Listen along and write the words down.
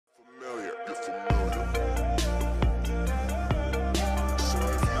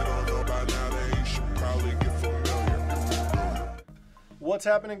What's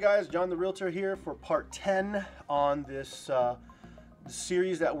happening, guys? John the Realtor here for part 10 on this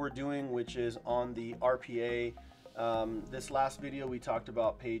series that we're doing, which is on the RPA. This last video we talked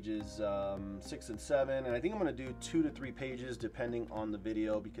about pages 6 and 7, and I think I'm going to do 2 to 3 pages depending on the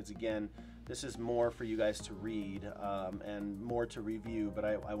video, because again, this is more for you guys to read and more to review, but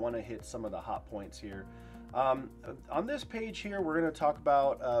I want to hit some of the hot points here. On this page here, we're going to talk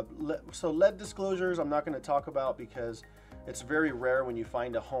about lead disclosures. I'm not going to talk about because it's very rare when you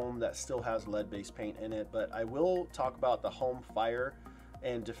find a home that still has lead-based paint in it, but I will talk about the home fire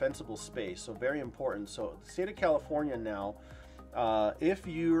and defensible space. So very important. So the state of California now, if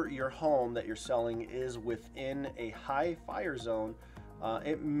your home that you're selling is within a high fire zone,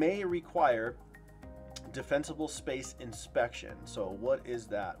 it may require defensible space inspection. So what is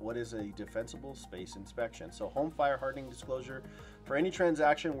that? What is a defensible space inspection? So home fire hardening disclosure for any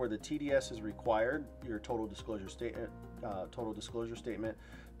transaction where the TDS is required, your total disclosure statement,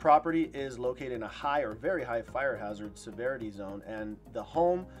 property is located in a high or very high fire hazard severity zone, and the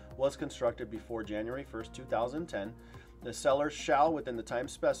home was constructed before January 1st, 2010. The seller shall, within the time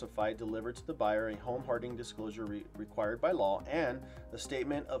specified, deliver to the buyer a home hardening disclosure required by law and the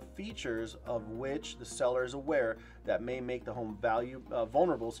statement of features of which the seller is aware that may make the home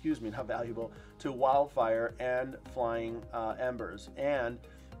vulnerable, not valuable, to wildfire and flying embers, and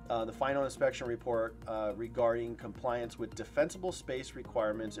the final inspection report regarding compliance with defensible space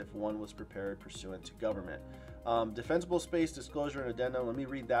requirements if one was prepared pursuant to government. Defensible space disclosure and addendum, let me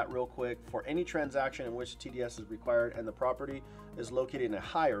read that real quick. For any transaction in which TDS is required and the property is located in a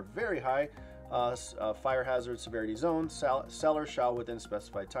high or very high fire hazard severity zone, seller shall within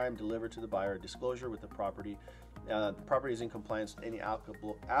specified time deliver to the buyer a disclosure with the property. The property is in compliance with any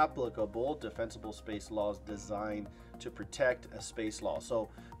applicable defensible space laws designed to protect a space law. So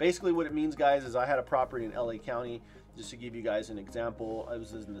basically what it means, guys, is I had a property in LA County. Just to give you guys an example, I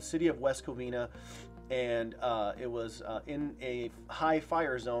was in the city of West Covina, and it was in a high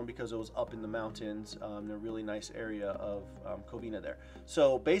fire zone because it was up in the mountains in a really nice area of Covina there.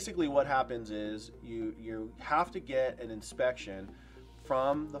 So basically what happens is you have to get an inspection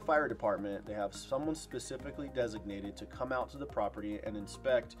from the fire department. They have someone specifically designated to come out to the property and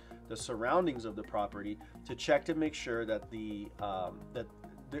inspect the surroundings of the property to check to make sure that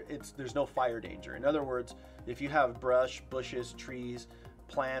there's no fire danger. In other words, if you have brush, bushes, trees,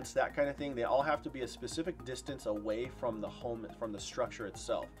 plants, that kind of thing, they all have to be a specific distance away from the home, from the structure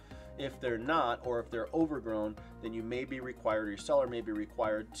itself. If they're not, or if they're overgrown, then you may be required, or your seller may be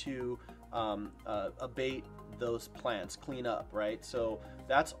required to abate those plants, clean up, right? So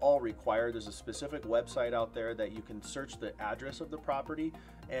that's all required. There's a specific website out there that you can search the address of the property,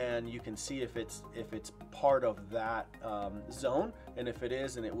 and you can see if it's part of that zone, and if it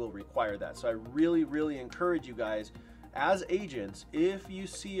is, then it will require that. So I really encourage you guys as agents, if you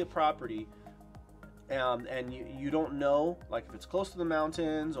see a property and you don't know, like if it's close to the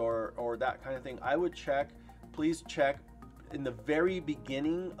mountains or that kind of thing, I would please check in the very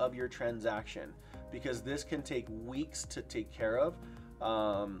beginning of your transaction, because this can take weeks to take care of.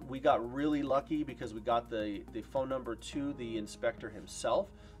 We got really lucky because we got the phone number to the inspector himself,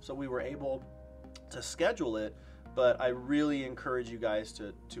 so we were able to schedule it. But I really encourage you guys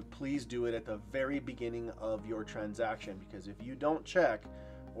to please do it at the very beginning of your transaction, because if you don't check,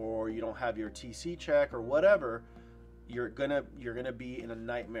 or you don't have your TC check or whatever, you're gonna be in a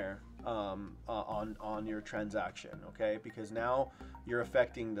nightmare on your transaction, okay? Because now you're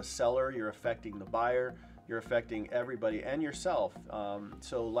affecting the seller, you're affecting the buyer, you're affecting everybody and yourself.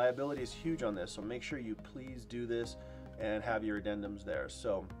 So liability is huge on this, so make sure you please do this and have your addendums there.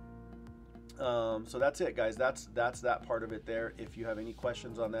 So that's it, guys. That's that part of it there. If you have any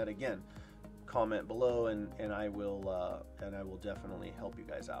questions on that, again, comment below, and I will definitely help you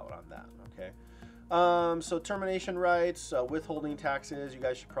guys out on that, okay? So termination rights, withholding taxes, you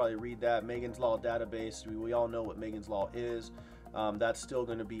guys should probably read that. Megan's Law database, we all know what Megan's Law is. That's still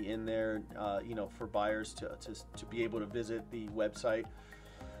going to be in there, for buyers to be able to visit the website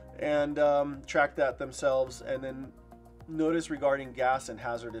and track that themselves. And then notice regarding gas and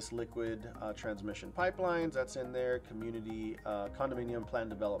hazardous liquid transmission pipelines, that's in there. Community condominium plan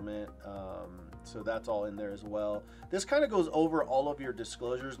development, so that's all in there as well. This kind of goes over all of your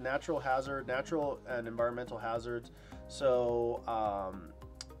disclosures, natural and environmental hazards. So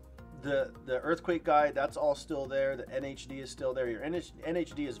the earthquake guide, that's all still there. The NHD is still there. Your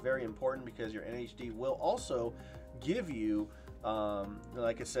NHD is very important, because your NHD will also give you,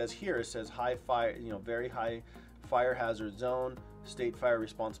 like it says here, it says high fire, very high fire hazard zone, state fire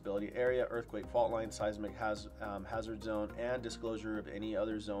responsibility area, earthquake fault line, seismic hazard zone, and disclosure of any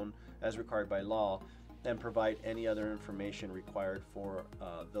other zone as required by law. and provide any other information required for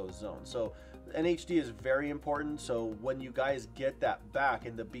those zones. So NHD is very important. So when you guys get that back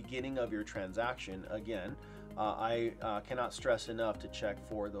in the beginning of your transaction, again, I cannot stress enough to check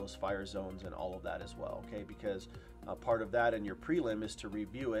for those fire zones and all of that as well, okay? Because part of that in your prelim is to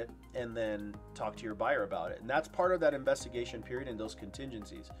review it and then talk to your buyer about it. And that's part of that investigation period and those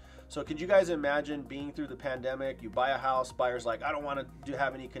contingencies. So could you guys imagine being through the pandemic, you buy a house, buyer's like, I don't want to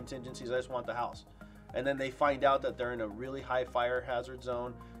have any contingencies, I just want the house. And then they find out that they're in a really high fire hazard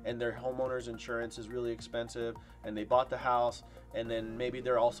zone and their homeowner's insurance is really expensive, and they bought the house, and then maybe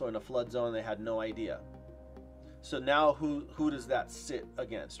they're also in a flood zone and they had no idea. So now who does that sit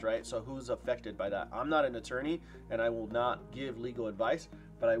against, right? So who's affected by that? I'm not an attorney and I will not give legal advice,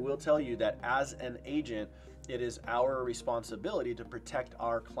 but I will tell you that as an agent, it is our responsibility to protect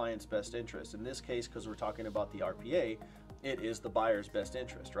our client's best interest. In this case, because we're talking about the RPA, it is the buyer's best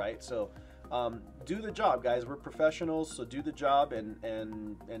interest, right? So do the job, guys. We're professionals, so do the job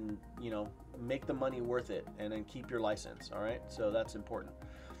and you know, make the money worth it, and then keep your license, all right? So that's important.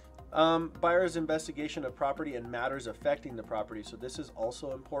 Buyer's investigation of property and matters affecting the property. So this is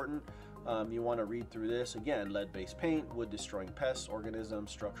also important. You want to read through this. Again, lead-based paint, wood destroying pests,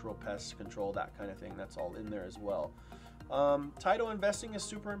 organisms, structural pest control, that kind of thing. That's all in there as well. Title investing is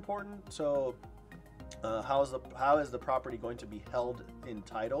super important. So how is the property going to be held in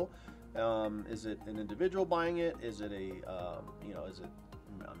title? Is it an individual buying it? Is it a you know, is it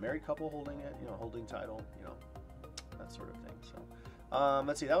a married couple holding it? You know, holding title. You know, that sort of thing. So.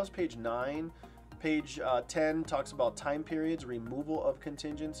 Let's see, that was page 9. Page 10 talks about time periods, removal of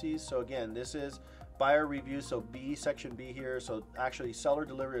contingencies. So again, this is buyer review, so B, section B here. So actually, seller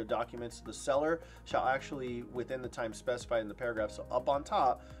delivery of documents. The seller shall actually, within the time specified in the paragraph, so up on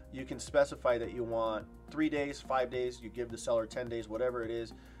top, you can specify that you want 3 days, 5 days, you give the seller 10 days, whatever it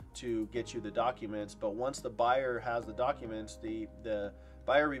is, to get you the documents. But once the buyer has the documents, the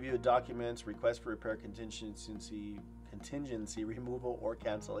buyer review of documents, request for repair, contingency removal or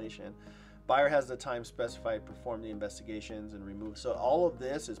cancellation. Buyer has the time specified, perform the investigations and remove. So all of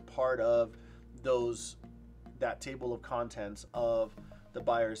this is part of that table of contents of the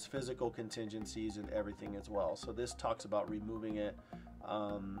buyer's physical contingencies and everything as well. So this talks about removing it,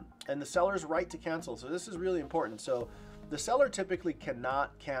 and the seller's right to cancel. So this is really important. So the seller typically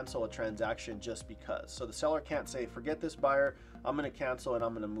cannot cancel a transaction just because. So the seller can't say, forget this buyer, I'm going to cancel and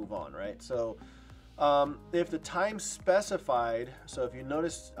I'm going to move on, right? So if the time specified, so if you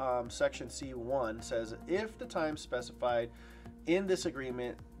notice section C1 says, if the time specified in this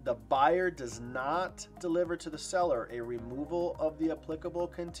agreement, the buyer does not deliver to the seller a removal of the applicable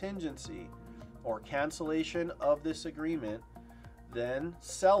contingency or cancellation of this agreement, then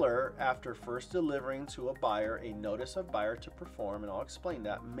seller, after first delivering to a buyer a notice of buyer to perform, and I'll explain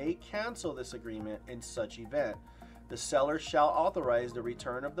that, may cancel this agreement in such event. The seller shall authorize the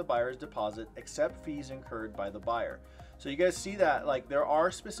return of the buyer's deposit except fees incurred by the buyer. So you guys see that, like, there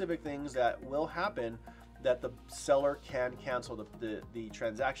are specific things that will happen that the seller can cancel the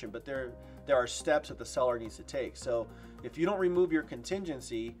transaction, but there are steps that the seller needs to take. So if you don't remove your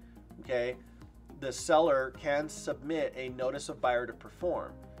contingency, okay, the seller can submit a notice of buyer to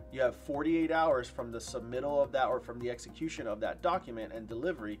perform. You have 48 hours from the submittal of that, or from the execution of that document and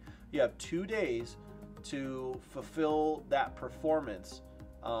delivery. You have 2 days to fulfill that performance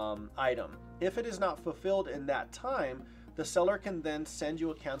item. If it is not fulfilled in that time, the seller can then send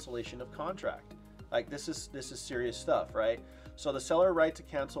you a cancellation of contract. Like, this is serious stuff, right? So the seller right to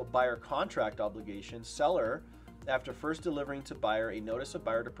cancel buyer contract obligation. Seller, after first delivering to buyer a notice of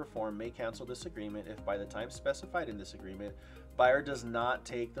buyer to perform, may cancel this agreement if by the time specified in this agreement, buyer does not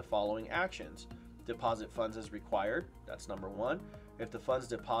take the following actions. Deposit funds as required, that's number 1. If the funds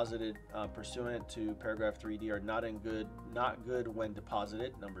deposited pursuant to paragraph 3D are not good when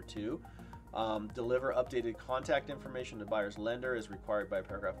deposited, number 2. Deliver updated contact information to buyer's lender as required by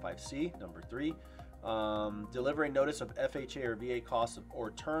paragraph 5C, number 3. Deliver a notice of FHA or VA costs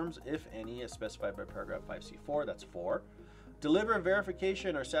or terms, if any, as specified by paragraph 5C4, that's 4. Deliver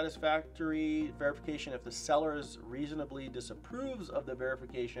verification or satisfactory verification if the seller reasonably disapproves of the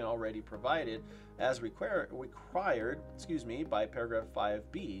verification already provided as required by paragraph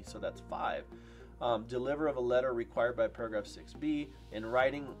 5B, so that's 5. Deliver of a letter required by paragraph 6B. In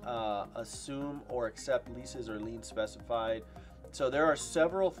writing, assume or accept leases or liens specified. So there are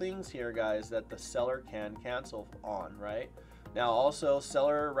several things here, guys, that the seller can cancel on, right? Now also,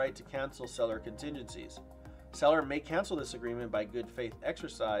 seller right to cancel seller contingencies. Seller may cancel this agreement by good faith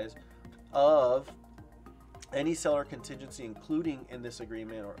exercise of any seller contingency including in this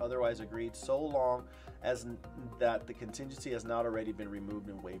agreement or otherwise agreed, so long as that the contingency has not already been removed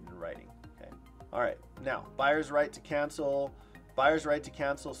and waived in writing. Okay. All right, now buyer's right to cancel. Buyer's right to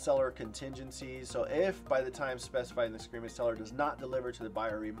cancel seller contingencies. So if by the time specified in this agreement, seller does not deliver to the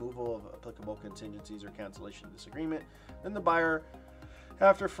buyer removal of applicable contingencies or cancellation of this agreement, then the buyer,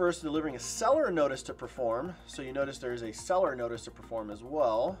 after first delivering a seller notice to perform, so you notice there is a seller notice to perform as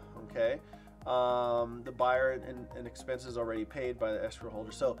well, okay? The buyer and expenses already paid by the escrow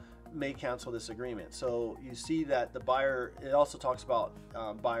holder, so may cancel this agreement. So you see that the buyer, it also talks about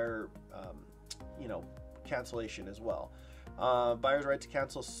buyer, cancellation as well. Buyer's right to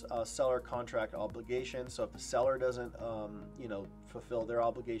cancel seller contract obligation. So if the seller doesn't, fulfill their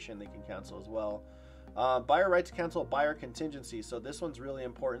obligation, they can cancel as well. Buyer right to cancel buyer contingency. So this one's really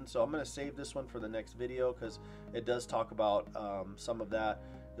important. So I'm going to save this one for the next video because it does talk about some of that,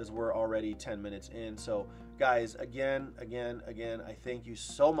 because we're already 10 minutes in. So guys, again, I thank you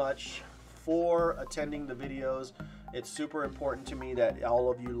so much for attending the videos. It's super important to me that all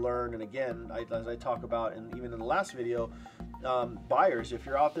of you learn. And again, as I talk about, and even in the last video, buyers, if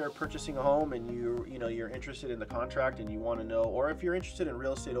you're out there purchasing a home and you're interested in the contract and you want to know, or if you're interested in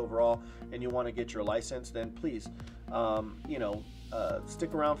real estate overall and you want to get your license, then please,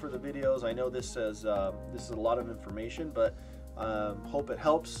 stick around for the videos. I know this is a lot of information, but hope it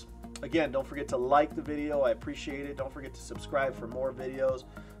helps. Again, don't forget to like the video. I appreciate it. Don't forget to subscribe for more videos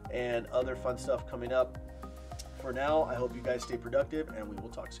and other fun stuff coming up. For now, I hope you guys stay productive, and we will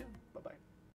talk soon.